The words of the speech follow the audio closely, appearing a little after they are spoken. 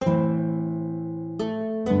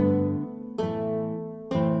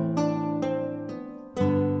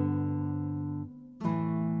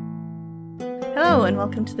and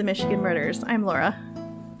welcome to the Michigan Murders. I'm Laura.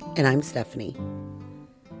 And I'm Stephanie.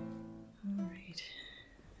 All right.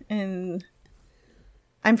 And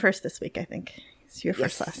I'm first this week, I think. It's your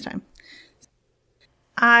first last time.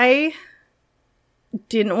 I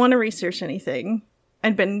didn't want to research anything.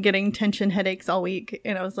 I'd been getting tension headaches all week,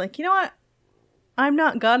 and I was like, you know what? I'm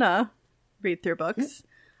not gonna read through books.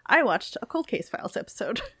 I watched a Cold Case Files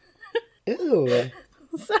episode. Ooh.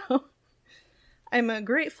 So I'm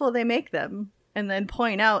grateful they make them and then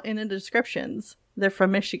point out in the descriptions they're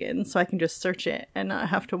from Michigan, so I can just search it and not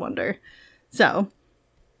have to wonder. So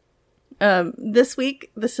this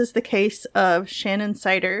week, this is the case of Shannon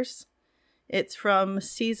Siders. It's from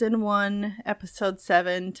season 1, episode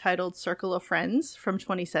 7, titled Circle of Friends from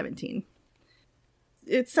 2017.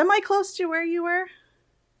 It's semi-close to where you were.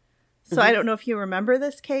 So I don't know if you remember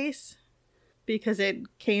this case, because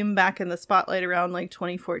it came back in the spotlight around like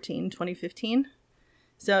 2014, 2015.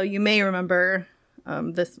 So you may remember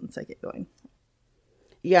this once I get going.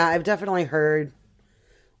 Yeah, I've definitely heard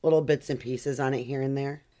little bits and pieces on it here and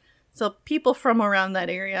there. So people from around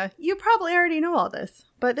that area, you probably already know all this,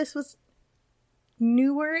 but this was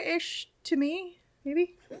newer-ish to me,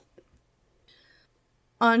 maybe.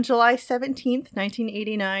 On July 17th,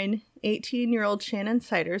 1989, 18-year-old Shannon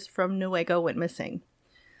Siders from Newaygo went missing.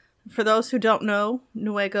 For those who don't know,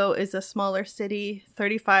 Newaygo is a smaller city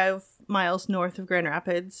 35 miles north of Grand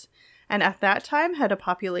Rapids, and at that time had a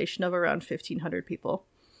population of around 1,500 people.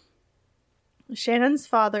 Shannon's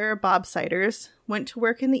father, Bob Siders, went to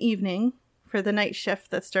work in the evening for the night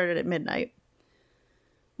shift that started at midnight.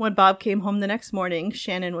 When Bob came home the next morning,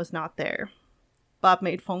 Shannon was not there. Bob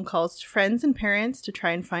made phone calls to friends and parents to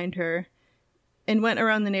try and find her, and went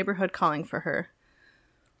around the neighborhood calling for her.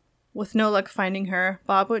 With no luck finding her,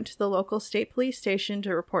 Bob went to the local state police station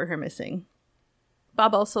to report her missing.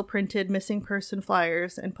 Bob also printed missing person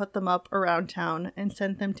flyers and put them up around town and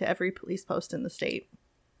sent them to every police post in the state.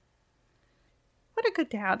 What a good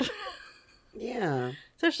dad. Yeah.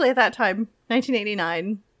 Especially at that time,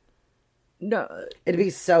 1989. No. It'd be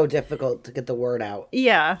so difficult to get the word out.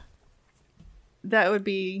 Yeah. That would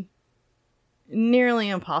be nearly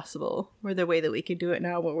impossible, or the way that we could do it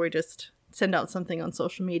now, where we just send out something on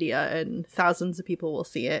social media and thousands of people will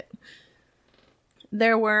see it.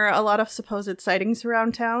 There were a lot of supposed sightings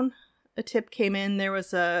around town. A tip came in there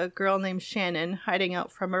was a girl named Shannon hiding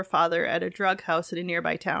out from her father at a drug house in a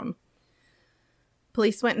nearby town.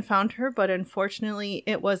 Police went and found her, but unfortunately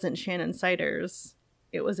it wasn't Shannon Siders.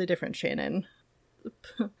 It was a different Shannon.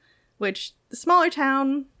 Which, the smaller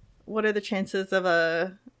town, what are the chances of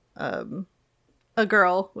a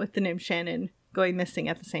girl with the name Shannon going missing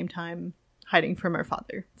at the same time, hiding from her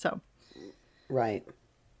father? So, right.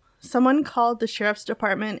 Someone called the sheriff's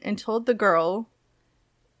department and told the girl,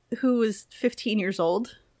 who was 15 years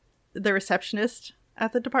old, the receptionist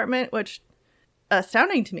at the department, which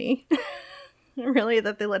astounding to me, really,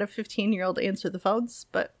 that they let a 15-year-old answer the phones,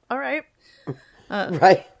 but all right.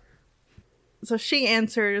 Right. So she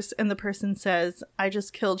answers, and the person says, "I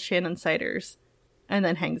just killed Shannon Siders," and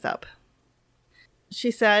then hangs up.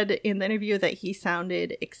 She said in the interview that he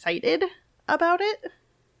sounded excited about it.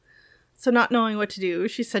 So not knowing what to do,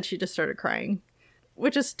 she said she just started crying,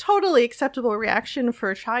 which is totally acceptable reaction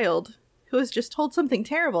for a child who was just told something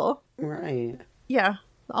terrible. Right. Yeah,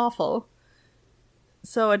 awful.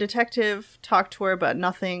 So a detective talked to her, but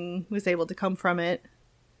nothing was able to come from it.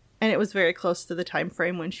 And it was very close to the time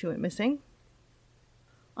frame when she went missing.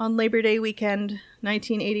 On Labor Day weekend,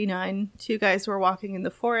 1989, 2 guys were walking in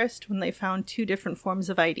the forest when they found 2 different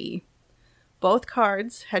forms of ID. Both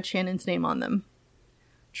cards had Shannon's name on them.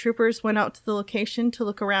 Troopers went out to the location to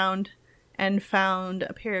look around and found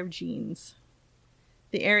a pair of jeans.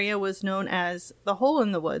 The area was known as the Hole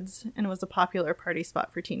in the Woods and was a popular party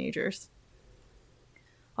spot for teenagers.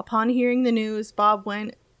 Upon hearing the news, Bob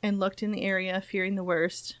went and looked in the area, fearing the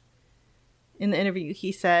worst. In the interview,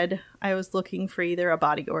 he said, "I was looking for either a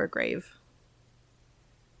body or a grave."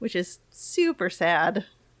 Which is super sad.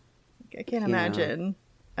 I can't imagine,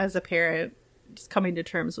 as a parent, just coming to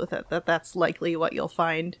terms with it, that's likely what you'll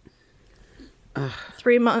find.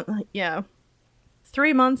 3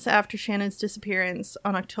 months after Shannon's disappearance,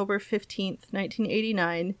 on October 15th,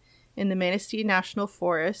 1989, in the Manistee National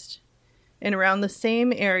Forest, and around the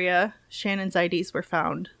same area, Shannon's IDs were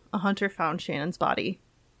found. A hunter found Shannon's body.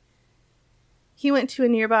 He went to a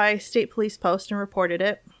nearby state police post and reported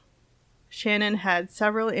it. Shannon had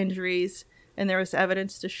several injuries, and there was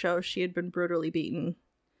evidence to show she had been brutally beaten.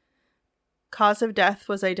 Cause of death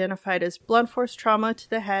was identified as blunt force trauma to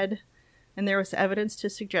the head, and there was evidence to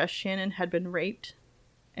suggest Shannon had been raped,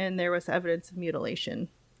 and there was evidence of mutilation.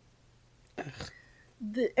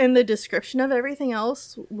 And the description of everything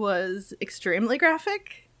else was extremely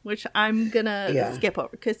graphic, which I'm gonna skip over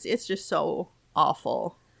because it's just so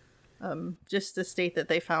awful. Just the state that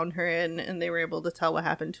they found her in, and they were able to tell what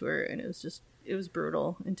happened to her, and it was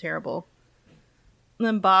brutal and terrible. And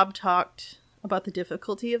then Bob talked about the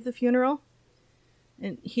difficulty of the funeral,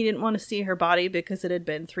 and he didn't want to see her body because it had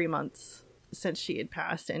been 3 months since she had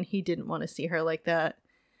passed, and he didn't want to see her like that.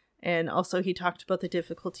 And also he talked about the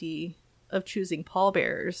difficulty of choosing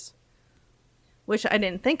pallbearers, which I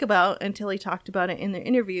didn't think about until he talked about it in the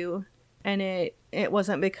interview. And it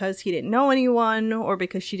wasn't because he didn't know anyone or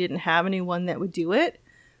because she didn't have anyone that would do it,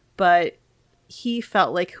 but he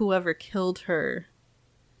felt like whoever killed her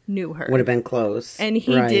knew her. Would have been close. And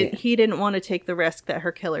he didn't want to take the risk that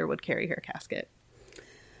her killer would carry her casket.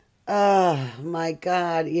 Oh my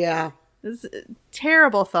God, yeah. It's a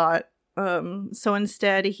terrible thought. So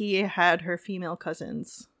instead he had her female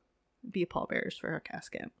cousins be pallbearers for her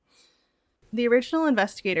casket. The original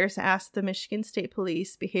investigators asked the Michigan State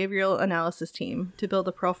Police Behavioral Analysis Team to build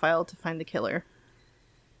a profile to find the killer.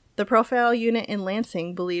 The profile unit in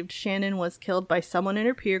Lansing believed Shannon was killed by someone in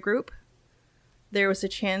her peer group. There was a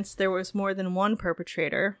chance there was more than one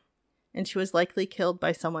perpetrator, and she was likely killed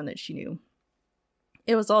by someone that she knew.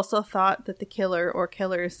 It was also thought that the killer or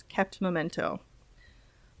killers kept memento.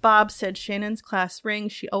 Bob said Shannon's class ring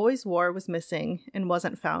she always wore was missing and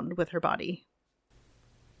wasn't found with her body.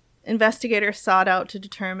 Investigators sought out to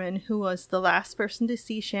determine who was the last person to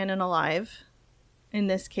see Shannon alive. In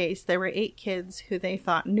this case, there were 8 kids who they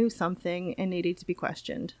thought knew something and needed to be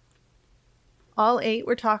questioned. All 8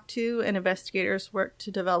 were talked to, and investigators worked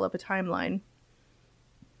to develop a timeline.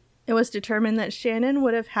 It was determined that Shannon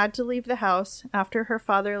would have had to leave the house after her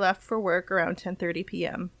father left for work around 10:30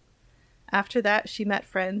 p.m. After that, she met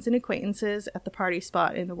friends and acquaintances at the party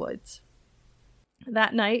spot in the woods.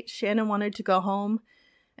 That night, Shannon wanted to go home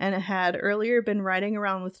and had earlier been riding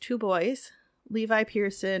around with 2 boys, Levi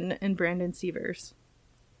Pearson and Brandon Sievers.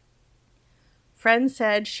 Friends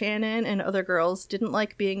said Shannon and other girls didn't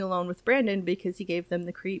like being alone with Brandon because he gave them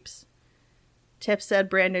the creeps. Tip said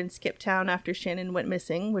Brandon skipped town after Shannon went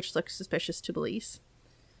missing, which looked suspicious to police.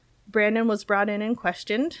 Brandon was brought in and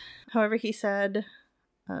questioned. However, he said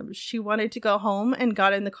she wanted to go home and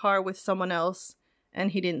got in the car with someone else,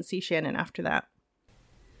 and he didn't see Shannon after that.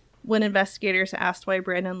 When investigators asked why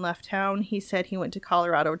Brandon left town, he said he went to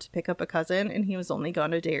Colorado to pick up a cousin, and he was only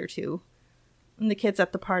gone a day or 2. And the kids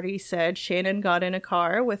at the party said Shannon got in a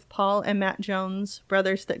car with Paul and Matt Jones,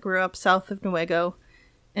 brothers that grew up south of Newego,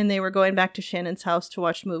 and they were going back to Shannon's house to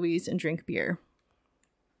watch movies and drink beer.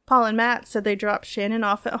 Paul and Matt said they dropped Shannon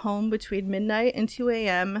off at home between midnight and 2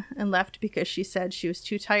 a.m. and left because she said she was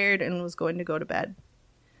too tired and was going to go to bed.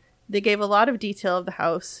 They gave a lot of detail of the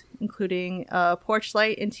house, including a porch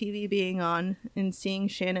light and TV being on, and seeing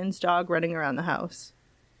Shannon's dog running around the house.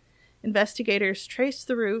 Investigators traced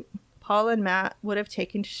the route Paul and Matt would have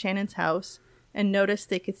taken to Shannon's house and noticed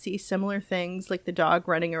they could see similar things like the dog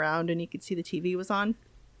running around, and you could see the TV was on.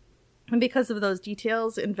 And because of those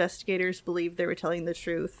details, investigators believed they were telling the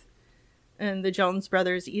truth, and the Jones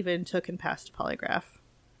brothers even took and passed a polygraph.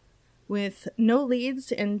 With no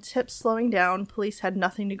leads and tips slowing down, police had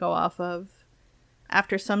nothing to go off of.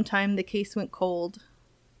 After some time, the case went cold,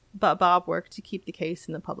 but Bob worked to keep the case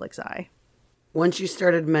in the public's eye. Once you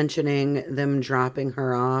started mentioning them dropping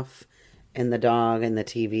her off and the dog and the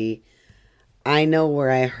TV, I know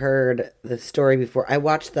where I heard the story before. I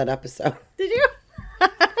watched that episode. Did you?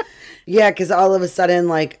 Yeah, because all of a sudden,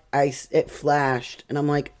 like, it flashed, and I'm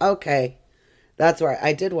like, okay, that's where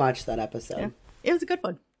I did watch that episode. Yeah, it was a good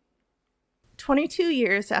one. 22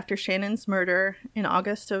 years after Shannon's murder, in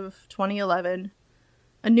August of 2011,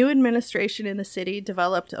 a new administration in the city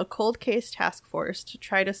developed a cold case task force to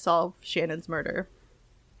try to solve Shannon's murder.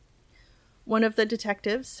 One of the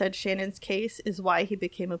detectives said Shannon's case is why he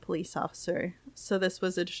became a police officer, so this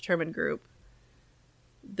was a determined group.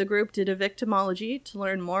 The group did a victimology to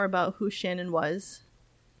learn more about who Shannon was.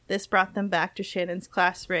 This brought them back to Shannon's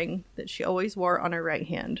class ring that she always wore on her right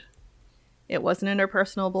hand. It wasn't in her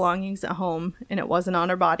personal belongings at home, and it wasn't on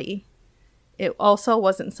her body. It also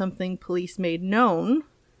wasn't something police made known,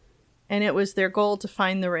 and it was their goal to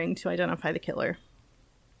find the ring to identify the killer.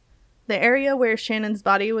 The area where Shannon's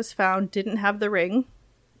body was found didn't have the ring.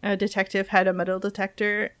 A detective had a metal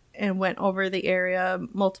detector and went over the area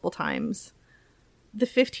multiple times. The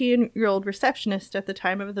 15-year-old receptionist at the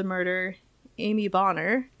time of the murder, Amy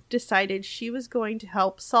Bonner, decided she was going to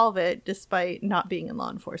help solve it despite not being in law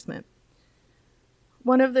enforcement.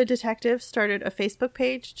 One of the detectives started a Facebook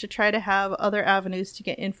page to try to have other avenues to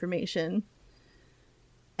get information.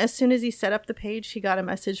 As soon as he set up the page, he got a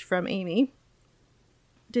message from Amy.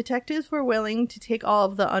 Detectives were willing to take all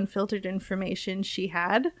of the unfiltered information she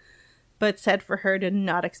had, but said for her to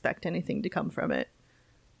not expect anything to come from it.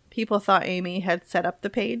 People thought Amy had set up the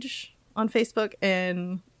page on Facebook,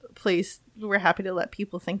 and police were happy to let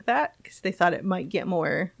people think that because they thought it might get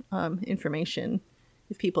more information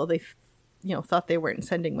if people thought they weren't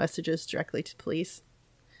sending messages directly to police.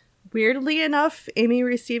 Weirdly enough, Amy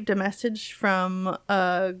received a message from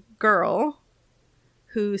a girl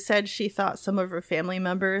who said she thought some of her family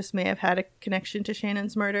members may have had a connection to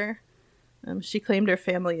Shannon's murder. She claimed her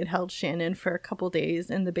family had held Shannon for a couple days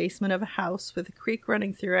in the basement of a house with a creek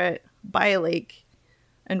running through it by a lake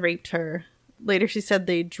and raped her. Later, she said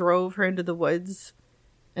they drove her into the woods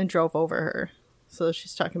and drove over her. So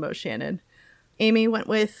she's talking about Shannon. Amy went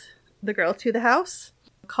with the girl to the house,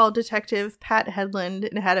 called Detective Pat Headland,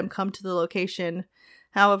 and had him come to the location.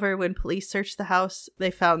 However, when police searched the house, they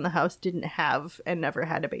found the house didn't have and never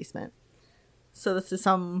had a basement. So this is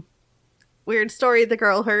some weird story the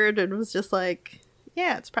girl heard and was just like,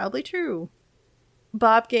 yeah, it's probably true.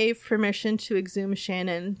 Bob gave permission to exhume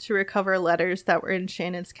Shannon to recover letters that were in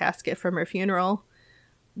Shannon's casket from her funeral.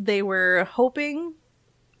 They were hoping,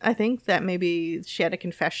 I think, that maybe she had a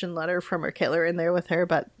confession letter from her killer in there with her,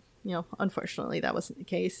 but, unfortunately that wasn't the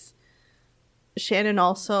case. Shannon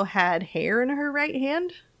also had hair in her right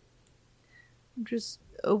hand, which is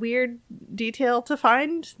a weird detail to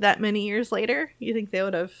find that many years later. You think they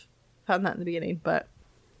would have found that in the beginning, but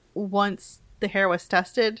once the hair was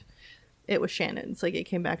tested, it was Shannon's. Like, it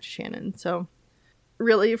came back to Shannon. So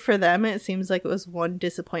really, for them, it seems like it was one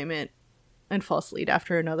disappointment and false lead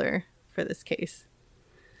after another for this case.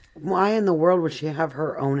 Why in the world would she have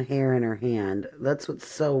her own hair in her hand? That's what's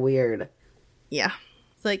so weird. Yeah.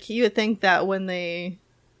 It's like, you would think that when I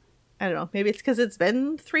don't know, maybe it's because it's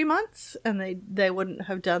been 3 months and they wouldn't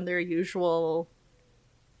have done their usual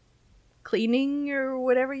cleaning or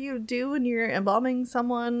whatever you do when you're embalming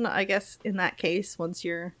someone. I guess in that case, once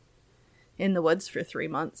you're in the woods for 3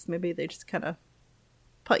 months, maybe they just kind of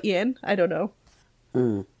put you in. I don't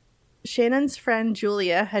know. Shannon's friend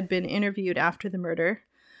Julia had been interviewed after the murder.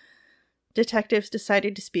 Detectives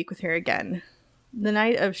decided to speak with her again. The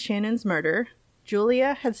night of Shannon's murder,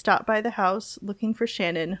 Julia had stopped by the house looking for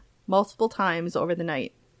Shannon multiple times over the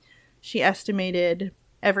night. She estimated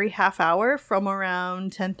every half hour from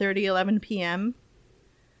around 10:30, 11 p.m.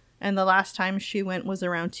 And the last time she went was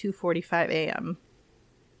around 2:45 a.m.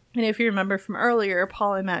 And if you remember from earlier,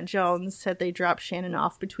 Paul and Matt Jones said they dropped Shannon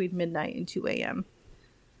off between midnight and 2 a.m.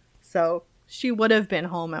 So she would have been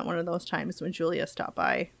home at one of those times when Julia stopped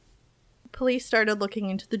by. Police started looking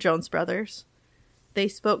into the Jones brothers. They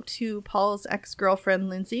spoke to Paul's ex-girlfriend,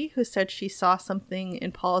 Lindsay, who said she saw something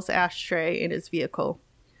in Paul's ashtray in his vehicle.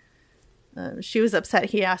 She was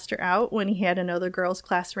upset he asked her out when he had another girl's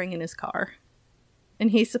class ring in his car.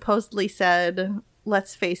 And he supposedly said,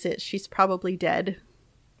 "Let's face it, she's probably dead."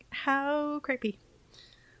 How creepy.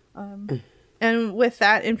 And with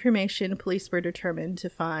that information, police were determined to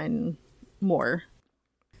find more.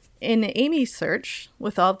 In Amy's search,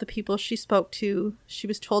 with all of the people she spoke to, she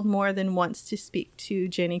was told more than once to speak to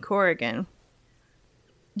Jenny Corrigan.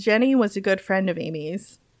 Jenny was a good friend of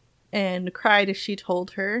Amy's, and cried as she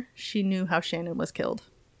told her she knew how Shannon was killed.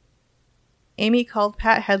 Amy called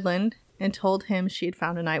Pat Headland and told him she had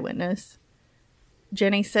found an eyewitness.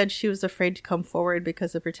 Jenny said she was afraid to come forward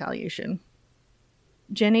because of retaliation.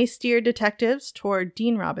 Jenny steered detectives toward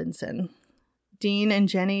Dean Robinson. Dean and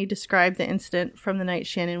Jenny described the incident from the night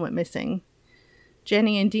Shannon went missing.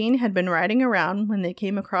 Jenny and Dean had been riding around when they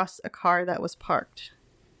came across a car that was parked.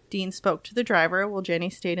 Dean spoke to the driver while Jenny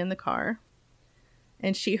stayed in the car,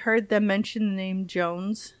 and she heard them mention the name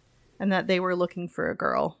Jones and that they were looking for a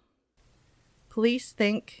girl. Police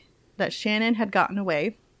think that Shannon had gotten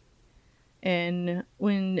away, and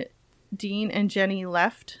when Dean and Jenny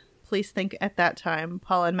left, police think at that time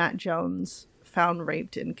Paul and Matt Jones found,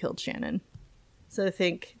 raped, and killed Shannon. So they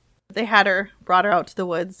think they had her, brought her out to the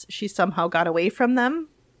woods. She somehow got away from them.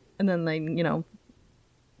 And then they,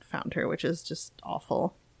 found her, which is just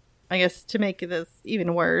awful. I guess to make this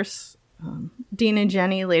even worse, Dean and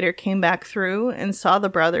Jenny later came back through and saw the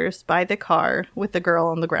brothers by the car with the girl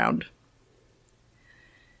on the ground.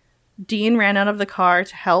 Dean ran out of the car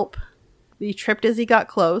to help. He tripped as he got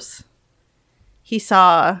close. He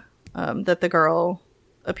saw that the girl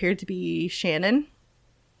appeared to be Shannon.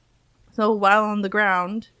 So while on the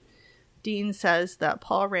ground, Dean says that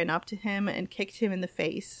Paul ran up to him and kicked him in the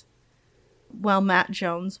face, while Matt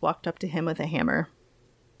Jones walked up to him with a hammer.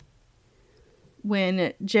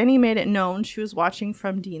 When Jenny made it known she was watching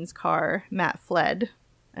from Dean's car, Matt fled.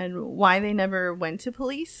 And why they never went to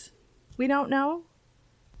police, we don't know.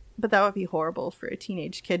 But that would be horrible for a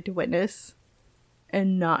teenage kid to witness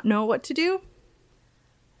and not know what to do.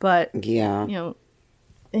 But, Yeah. you know,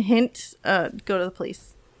 a hint, go to the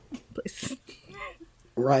police. Please.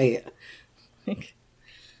 Right. Like,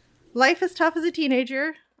 life is tough as a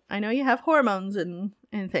teenager. I know you have hormones and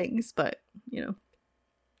things, but, you know,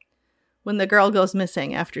 when the girl goes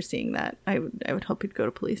missing after seeing that, I would hope you'd go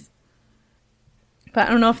to police. But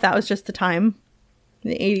I don't know if that was just the time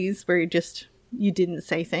in the 80s where you didn't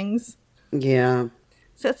say things. Yeah.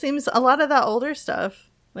 So it seems a lot of that older stuff,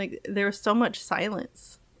 like, there was so much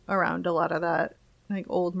silence around a lot of that, like,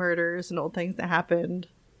 old murders and old things that happened.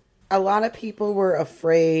 A lot of people were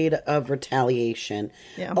afraid of retaliation.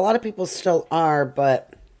 Yeah. A lot of people still are,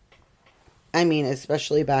 but I mean,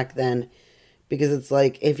 especially back then, because it's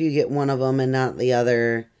like, if you get one of them and not the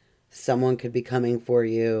other, someone could be coming for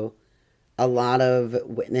you. A lot of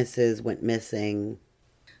witnesses went missing.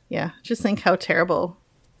 Yeah, just think how terrible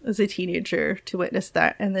as a teenager to witness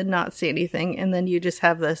that and then not see anything, and then you just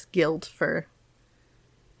have this guilt for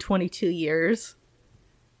 22 years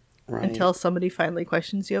Right. until somebody finally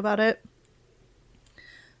questions you about it.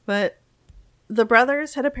 But the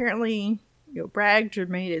brothers had apparently, bragged or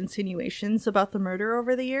made insinuations about the murder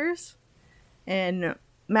over the years, and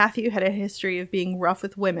Matthew had a history of being rough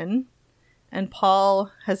with women, and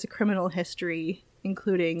Paul has a criminal history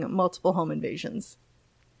including multiple home invasions.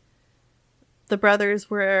 The brothers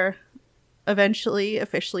were eventually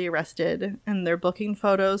officially arrested, and their booking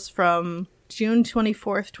photos from June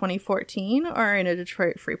 24th, 2014 are in a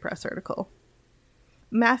Detroit Free Press article.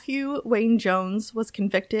 Matthew Wayne Jones was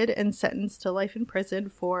convicted and sentenced to life in prison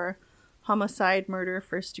for homicide, murder,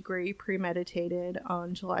 first degree, premeditated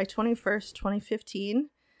on July 21st, 2015,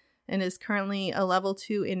 and is currently a level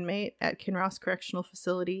 2 inmate at Kinross Correctional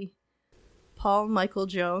Facility. Paul Michael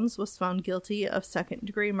Jones was found guilty of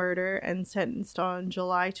second-degree murder and sentenced on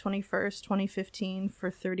July 21st, 2015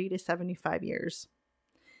 for 30 to 75 years.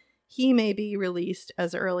 He may be released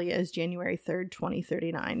as early as January 3rd,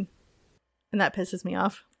 2039. And that pisses me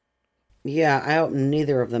off. Yeah, I hope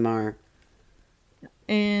neither of them are.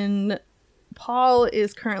 And Paul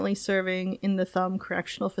is currently serving in the Thumb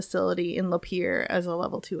Correctional Facility in Lapeer as a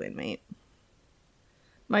level 2 inmate.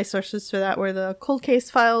 My sources for that were the Cold Case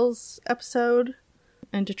Files episode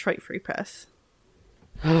and Detroit Free Press.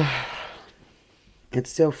 It's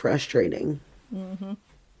so frustrating. Mm-hmm.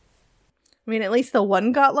 I mean, at least the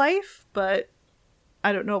one got life, but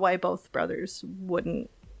I don't know why both brothers wouldn't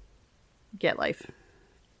get life.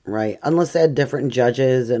 Right. Unless they had different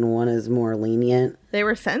judges and one is more lenient. They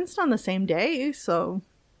were sentenced on the same day, so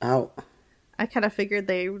Oh. I kind of figured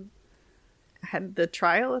they had the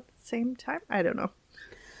trial at the same time. I don't know.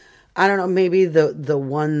 Maybe the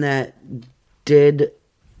one that did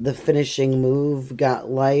the finishing move got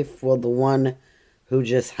life, while the one who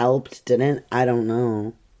just helped didn't. I don't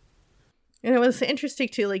know. And it was interesting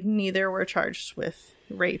too, like, neither were charged with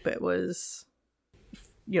rape. It was,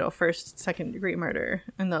 first, second degree murder.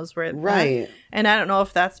 And those were right. And I don't know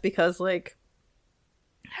if that's because, like,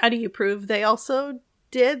 how do you prove they also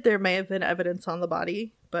did? There may have been evidence on the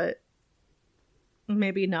body, but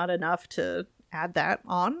maybe not enough to add that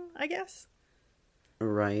on, I guess.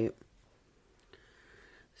 Right.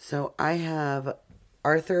 So I have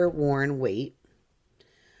Arthur Warren Waite.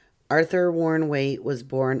 Arthur Warren Waite was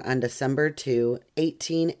born on December 2,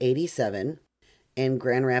 1887 in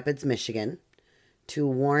Grand Rapids, Michigan, to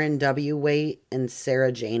Warren W. Waite and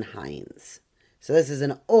Sarah Jane Hines. So this is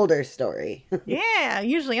an older story. Yeah,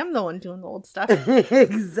 usually I'm the one doing the old stuff.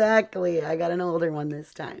 Exactly. I got an older one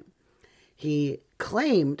this time. He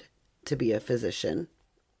claimed to be a physician.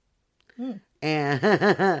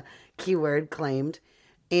 And keyword claimed.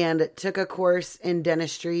 And took a course in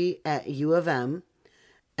dentistry at U of M.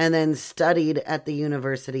 And then studied at the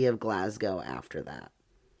University of Glasgow after that.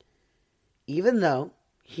 Even though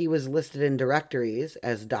he was listed in directories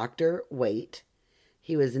as Dr. Waite,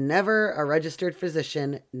 he was never a registered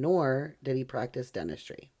physician, nor did he practice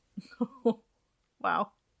dentistry.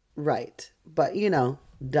 Wow. Right. But,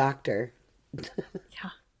 doctor. Yeah.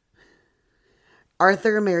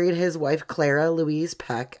 Arthur married his wife Clara Louise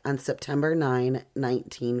Peck on September 9,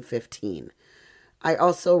 1915. I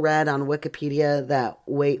also read on Wikipedia that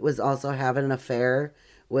Waite was also having an affair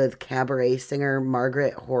with cabaret singer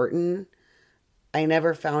Margaret Horton. I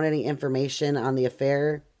never found any information on the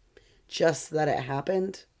affair, just that it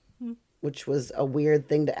happened, which was a weird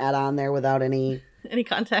thing to add on there without any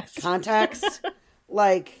context.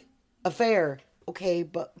 Like, affair. Okay,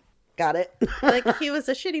 but got it. Like, he was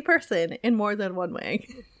a shitty person in more than one way.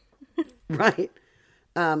 Right.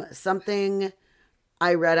 Something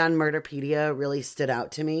I read on Murderpedia really stood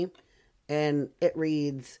out to me, and it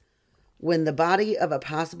reads, When the body of a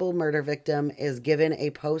possible murder victim is given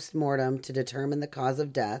a post-mortem to determine the cause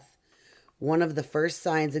of death, one of the first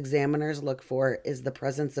signs examiners look for is the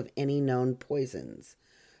presence of any known poisons.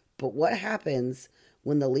 But what happens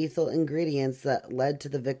when the lethal ingredients that led to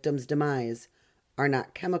the victim's demise are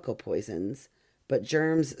not chemical poisons, but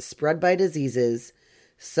germs spread by diseases,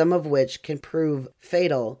 some of which can prove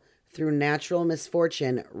fatal through natural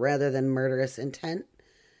misfortune rather than murderous intent?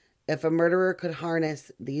 If a murderer could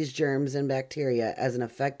harness these germs and bacteria as an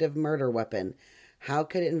effective murder weapon, how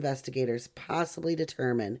could investigators possibly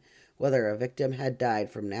determine whether a victim had died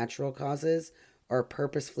from natural causes or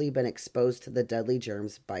purposefully been exposed to the deadly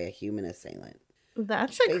germs by a human assailant?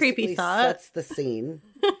 That's a creepy thought. Sets the scene.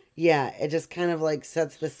 Yeah, it just kind of like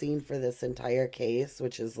sets the scene for this entire case,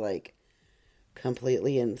 which is like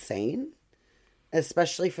completely insane.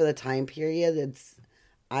 Especially for the time period.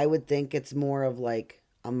 I would think it's more of like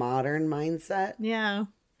a modern mindset. Yeah.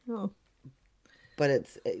 Oh. But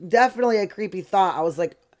it's definitely a creepy thought. I was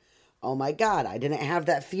like, oh my God, I didn't have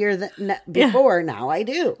that fear before. Yeah. Now I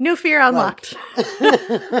do. New fear unlocked.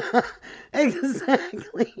 Like,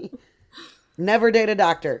 exactly. Never date a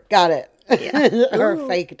doctor. Got it. Yeah. Or a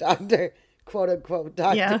fake doctor. Quote unquote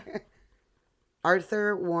doctor. Yeah.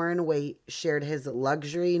 Arthur Warren Waite shared his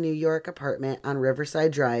luxury New York apartment on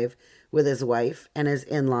Riverside Drive with his wife and his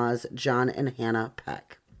in-laws, John and Hannah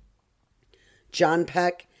Peck. John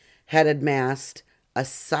Peck had amassed a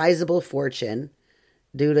sizable fortune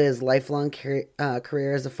due to his lifelong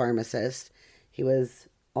career as a pharmacist. He was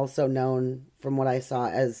also known, from what I saw,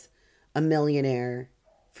 as a millionaire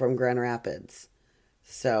from Grand Rapids.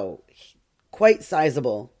 So, quite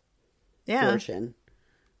sizable fortune.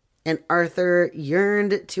 And Arthur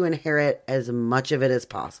yearned to inherit as much of it as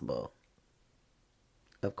possible.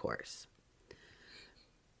 Of course.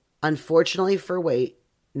 Unfortunately for Waite,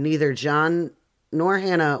 neither John nor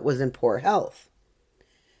Hannah was in poor health.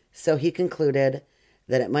 So he concluded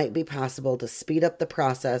that it might be possible to speed up the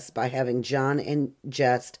process by having John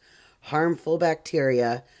ingest harmful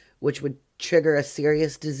bacteria, which would trigger a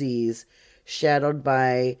serious disease shadowed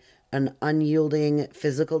by an unyielding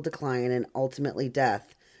physical decline and ultimately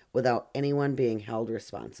death, without anyone being held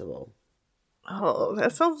responsible. Oh,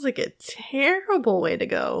 that sounds like a terrible way to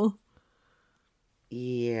go.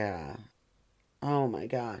 Yeah. Oh my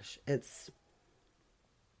gosh.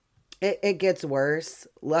 It gets worse.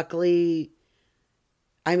 Luckily,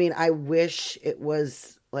 I mean, I wish it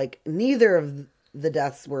was like neither of the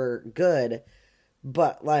deaths were good,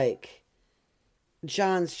 but like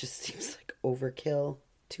John's just seems like overkill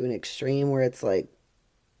to an extreme where it's like,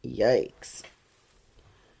 yikes.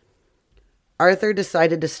 Arthur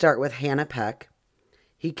decided to start with Hannah Peck.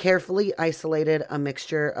 He carefully isolated a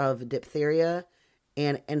mixture of diphtheria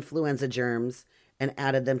and influenza germs and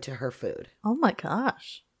added them to her food. Oh my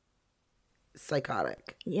gosh.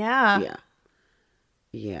 Psychotic. Yeah.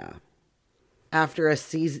 Yeah. After a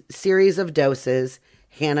series of doses,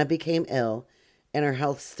 Hannah became ill and her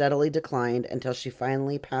health steadily declined until she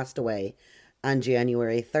finally passed away on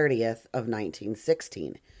January 30th of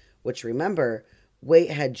 1916, which, remember,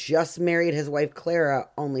 Waite had just married his wife Clara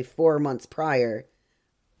only 4 months prior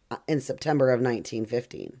in September of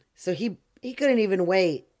 1915. So he couldn't even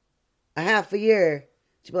wait a half a year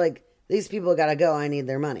to be like, these people gotta go, I need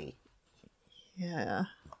their money. Yeah.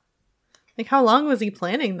 Like, how long was he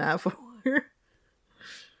planning that for?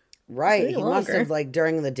 Right. He must have, like,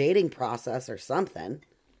 during the dating process or something.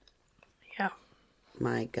 Yeah.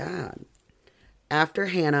 My God. After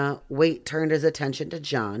Hannah, Waite turned his attention to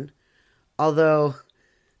John. Although,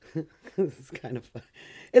 this is kind of funny.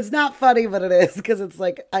 It's not funny, but it is, because it's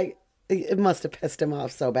like, it must have pissed him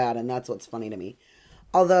off so bad, and that's what's funny to me.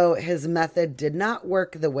 Although his method did not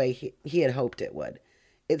work the way he had hoped it would.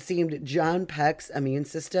 It seemed John Peck's immune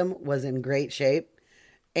system was in great shape,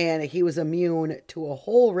 and he was immune to a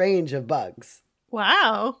whole range of bugs.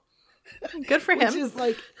 Wow. Good for him. Which is,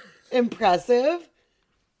 like, impressive,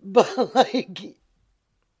 but, like,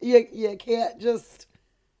 you can't just...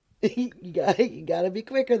 You gotta be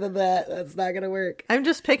quicker than that. That's not gonna work. I'm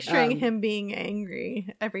just picturing him being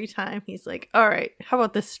angry every time. He's like, all right, how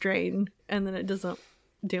about this strain? And then it doesn't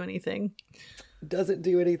do anything. Doesn't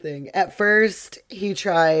do anything. At first, he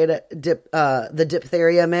tried the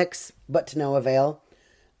diphtheria mix, but to no avail.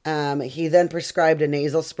 He then prescribed a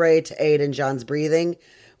nasal spray to aid in John's breathing,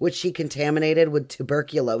 which he contaminated with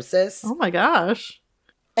tuberculosis. Oh my gosh.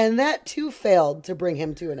 And that too failed to bring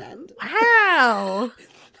him to an end. Wow.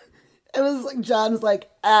 It was like, John's like,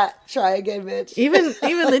 try again, bitch. Even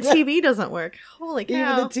the TV doesn't work. Holy cow.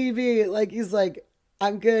 Even the TV, like, he's like,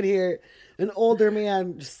 I'm good here. An older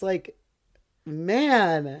man, just like,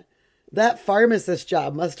 man, That pharmacist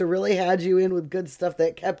job must have really had you in with good stuff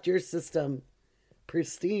that kept your system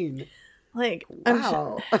pristine. Like,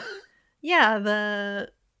 wow. Yeah,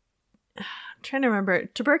 I'm trying to remember.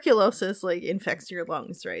 Tuberculosis, like, infects your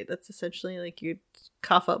lungs, right? That's essentially, like, you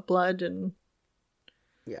cough up blood and...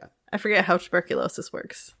 Yeah. I forget how tuberculosis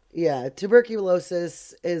works. Yeah,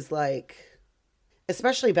 tuberculosis is, like...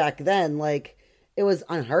 Especially back then, like, it was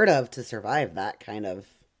unheard of to survive that kind of...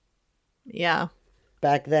 Yeah.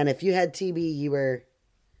 Back then, if you had TB, you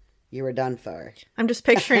were done for. I'm just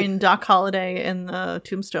picturing Doc Holliday in the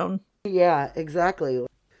Tombstone. Yeah, exactly.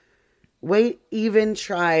 Waite even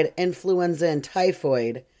tried influenza and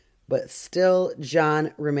typhoid, but still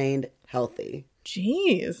John remained healthy.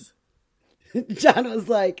 Jeez. John was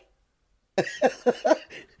like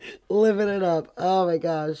living it up. Oh my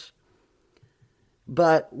gosh.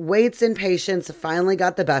 But Waite's impatience finally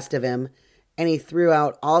got the best of him, and he threw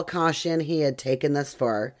out all caution he had taken thus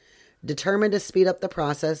far. Determined to speed up the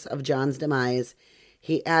process of John's demise,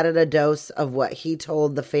 he added a dose of what he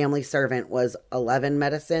told the family servant was 11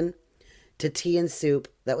 medicine to tea and soup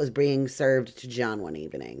that was being served to John one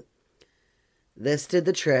evening. This did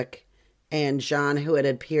the trick, and John, who had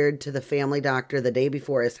appeared to the family doctor the day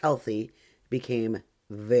before as healthy, became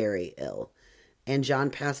very ill, and John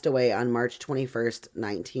passed away on March 21st,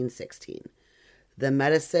 1916. The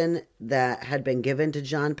medicine that had been given to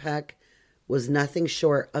John Peck was nothing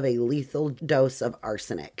short of a lethal dose of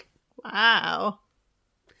arsenic. Wow.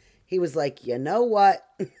 He was like, you know what?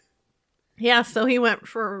 Yeah, so he went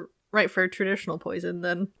for traditional poison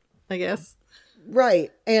then, I guess.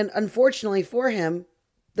 Right. And unfortunately for him,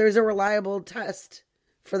 there's a reliable test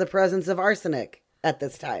for the presence of arsenic at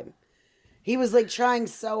this time. He was like trying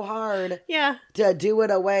so hard to do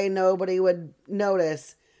it a way nobody would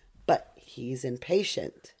notice, but he's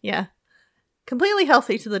impatient. Yeah. Completely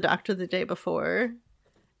healthy to the doctor the day before.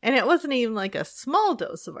 And it wasn't even like a small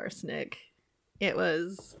dose of arsenic. It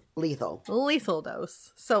was... Lethal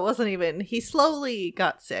dose. So it wasn't even... He slowly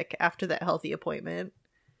got sick after that healthy appointment.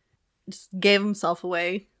 Just gave himself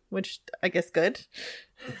away, which I guess good.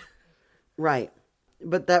 Right.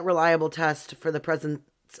 But that reliable test for the presence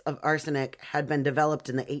of arsenic had been developed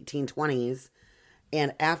in the 1820s.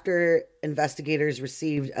 And after investigators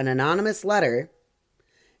received an anonymous letter,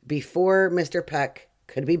 before Mr. Peck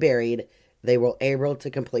could be buried, they were able to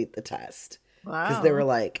complete the test. Wow. Because they were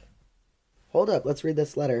like, hold up, let's read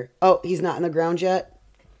this letter. Oh, he's not in the ground yet?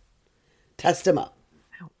 Test him up.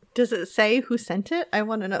 Does it say who sent it? I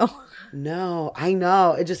want to know. No, I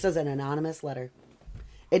know. It just says an anonymous letter.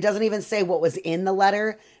 It doesn't even say what was in the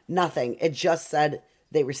letter. Nothing. It just said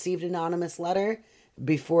they received an anonymous letter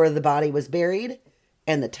before the body was buried,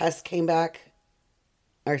 and the test came back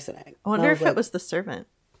arsenic. I wonder if it was the servant.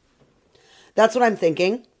 That's what I'm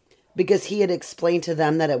thinking, because he had explained to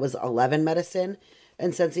them that it was 11 medicine,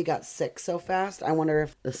 and since he got sick so fast, I wonder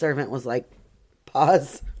if the servant was like,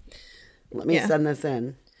 pause, let me send this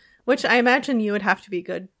in. Which I imagine you would have to be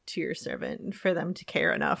good to your servant for them to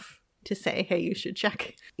care enough to say, hey, you should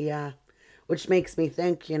check. Yeah, which makes me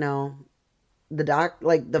think, the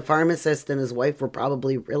pharmacist and his wife were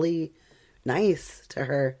probably really nice to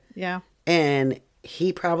her. Yeah. And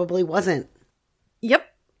he probably wasn't. Yep.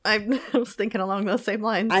 I was thinking along those same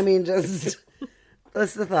lines. I mean, just,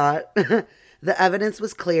 that's the thought. The evidence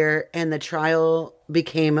was clear, and the trial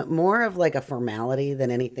became more of like a formality than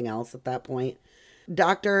anything else at that point.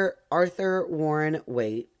 Dr. Arthur Warren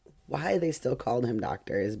Waite, why they still called him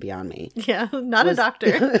doctor is beyond me. Yeah, not a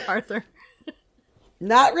doctor, Arthur.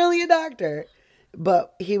 Not really a doctor,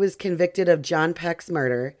 but he was convicted of John Peck's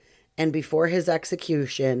murder, and before his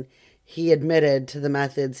execution, he admitted to the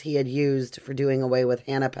methods he had used for doing away with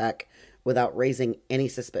Hannah Peck without raising any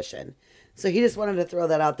suspicion. So he just wanted to throw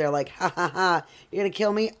that out there like, ha ha ha, you're going to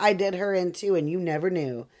kill me? I did her in too, and you never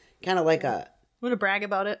knew. Kind of like a... Want to brag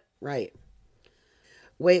about it. Right.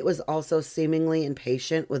 Waite was also seemingly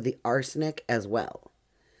impatient with the arsenic as well.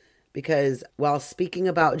 Because while speaking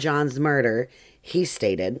about John's murder, he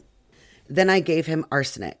stated, "Then I gave him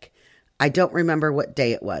arsenic. I don't remember what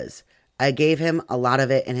day it was. I gave him a lot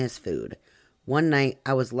of it in his food. One night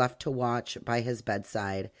I was left to watch by his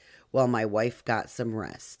bedside while my wife got some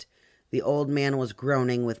rest. The old man was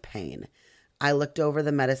groaning with pain. I looked over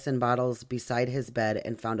the medicine bottles beside his bed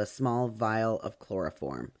and found a small vial of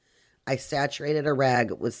chloroform. I saturated a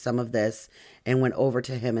rag with some of this and went over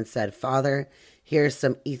to him and said, 'Father, here's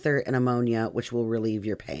some ether and ammonia which will relieve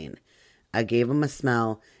your pain.' I gave him a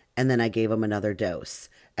smell, and then I gave him another dose.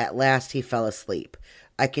 At last he fell asleep.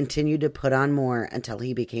 I continued to put on more until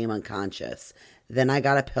he became unconscious. Then I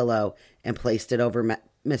got a pillow and placed it over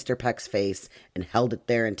Mr. Peck's face and held it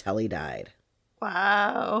there until he died."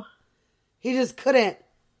 Wow. He just couldn't.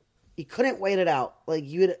 He couldn't wait it out. Like,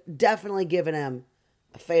 you had definitely given him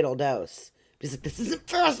a fatal dose. He's like, this isn't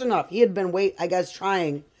fast enough. He had been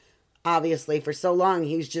trying, obviously, for so long.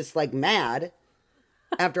 He's just, like, mad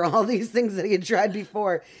after all these things that he had tried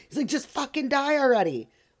before. He's like, just fucking die already.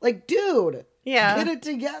 Like, dude. Yeah. Get it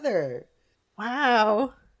together.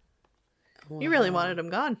 Wow. You really wanted him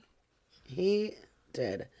gone. He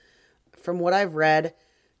did. From what I've read,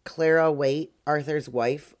 Clara Waite, Arthur's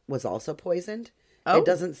wife, was also poisoned. Oh. It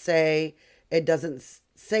doesn't say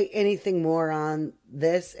anything more on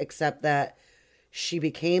this except that she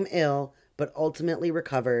became ill but ultimately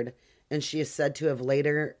recovered, and she is said to have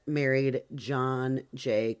later married John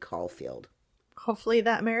J. Caulfield. Hopefully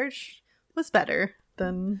that marriage was better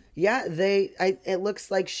than... Yeah, it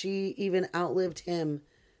looks like she even outlived him,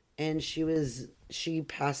 and she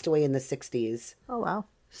passed away in the 60s. Oh, wow.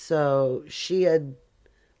 So she had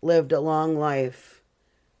lived a long life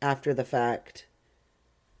after the fact.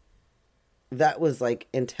 That was, like,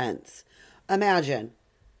 intense. Imagine,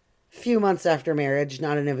 few months after marriage,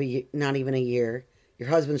 not even a year, your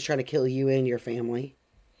husband's trying to kill you and your family.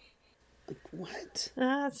 Like, what?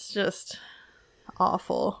 That's just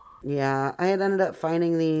awful. Yeah, I had ended up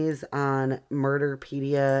finding these on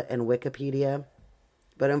Murderpedia and Wikipedia,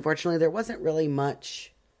 but unfortunately there wasn't really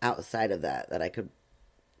much outside of that I could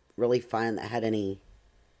really find that had any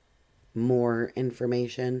more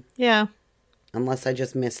information. Yeah. Unless I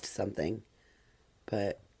just missed something.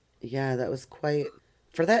 But, yeah, that was quite...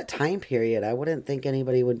 For that time period, I wouldn't think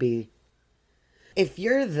anybody would be... If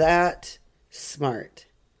you're that smart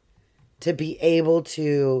to be able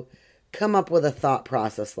to come up with a thought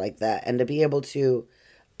process like that and to be able to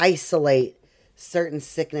isolate certain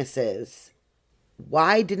sicknesses,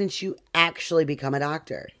 why didn't you actually become a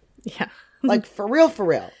doctor? Yeah. Like, for real, for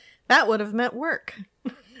real. That would have meant work.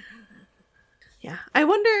 Yeah. I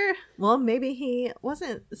wonder, well, maybe he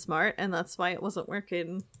wasn't smart and that's why it wasn't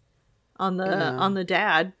working on the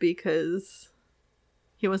dad, because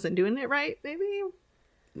he wasn't doing it right,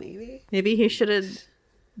 maybe? Maybe he should have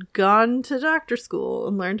gone to doctor school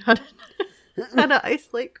and learned how to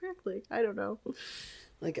isolate correctly. I don't know.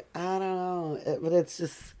 Like, I don't know. But it's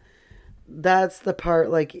just, that's the part,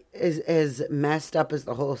 like, as messed up as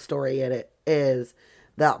the whole story it is,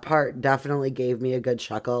 that part definitely gave me a good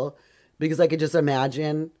chuckle. Because I could just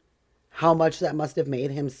imagine how much that must have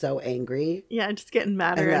made him so angry. Yeah, just getting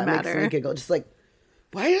madder and madder. That makes me giggle. Just like,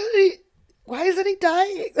 why isn't he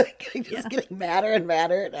dying? Like, just getting madder and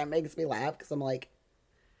madder. And that makes me laugh because I'm like,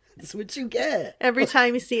 that's what you get. Every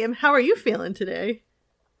time you see him, how are you feeling today?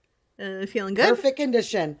 Feeling good? Perfect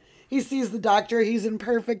condition. He sees the doctor. He's in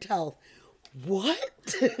perfect health.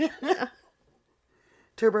 What? Yeah.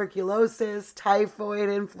 Tuberculosis, typhoid,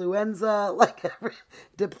 influenza, like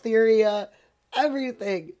diphtheria,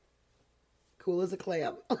 everything. Cool as a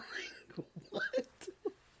clam. What?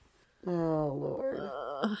 Oh, Lord.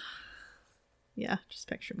 Yeah, just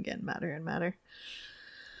picture him getting madder and madder.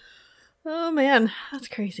 Oh, man, that's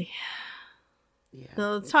crazy. Yeah.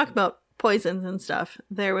 So let's talk about poisons and stuff.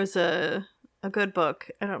 There was a good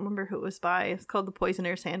book. I don't remember who it was by. It's called The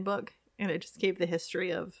Poisoner's Handbook. And it just gave the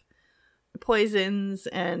history of poisons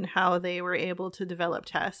and how they were able to develop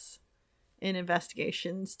tests in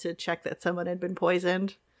investigations to check that someone had been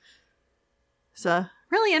poisoned. It's a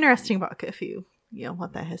really interesting book if you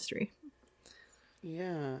want that history.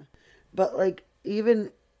 Yeah. But like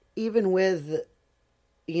even with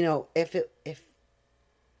if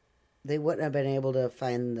they wouldn't have been able to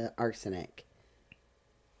find the arsenic,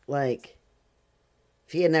 like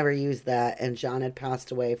if he had never used that and John had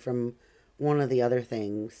passed away from one of the other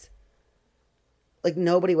things, like,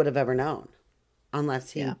 nobody would have ever known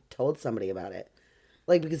unless he told somebody about it.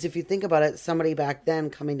 Like, because if you think about it, somebody back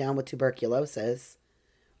then coming down with tuberculosis,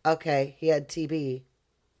 okay, he had TB.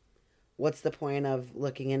 What's the point of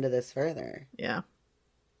looking into this further? Yeah.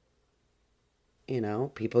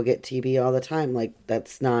 People get TB all the time. Like,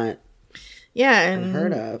 that's not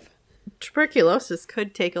unheard of. Tuberculosis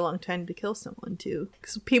could take a long time to kill someone, too.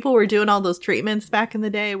 Because people were doing all those treatments back in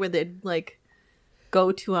the day where they'd, like,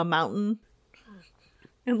 go to a mountain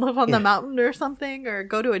and live on the mountain or something, or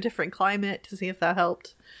go to a different climate to see if that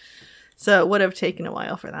helped. So it would have taken a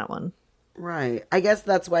while for that one. Right. I guess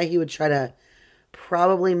that's why he would try to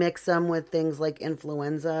probably mix them with things like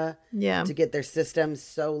influenza. Yeah. To get their systems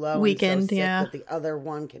so low weakened, and so sick that the other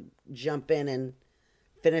one could jump in and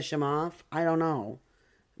finish him off. I don't know.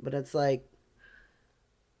 But it's like,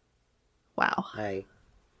 wow. Hey.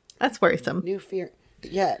 That's worrisome. New fear.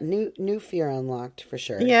 Yeah, new fear unlocked for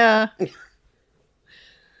sure. Yeah.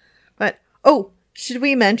 But, should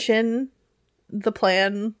we mention the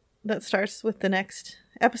plan that starts with the next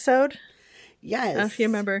episode? Yes. I don't know if you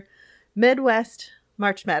remember Midwest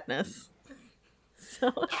March Madness.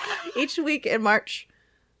 So each week in March,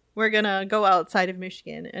 we're going to go outside of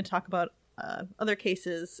Michigan and talk about other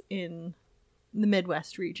cases in the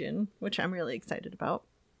Midwest region, which I'm really excited about.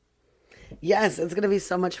 Yes, it's going to be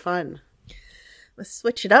so much fun. Let's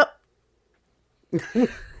switch it up.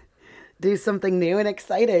 Do something new and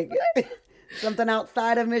exciting. Something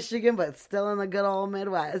outside of Michigan, but still in the good old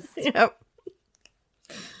Midwest. Yep.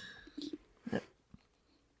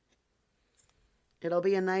 It'll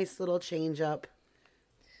be a nice little change up.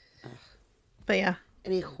 But yeah.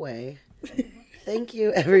 Anyway, thank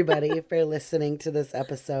you everybody for listening to this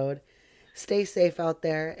episode. Stay safe out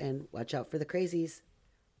there and watch out for the crazies.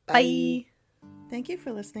 Bye. Thank you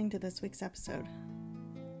for listening to this week's episode.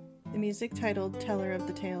 The music titled Teller of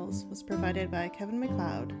the Tales was provided by Kevin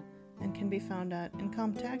MacLeod and can be found at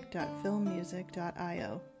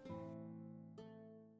incomptech.filmmusic.io.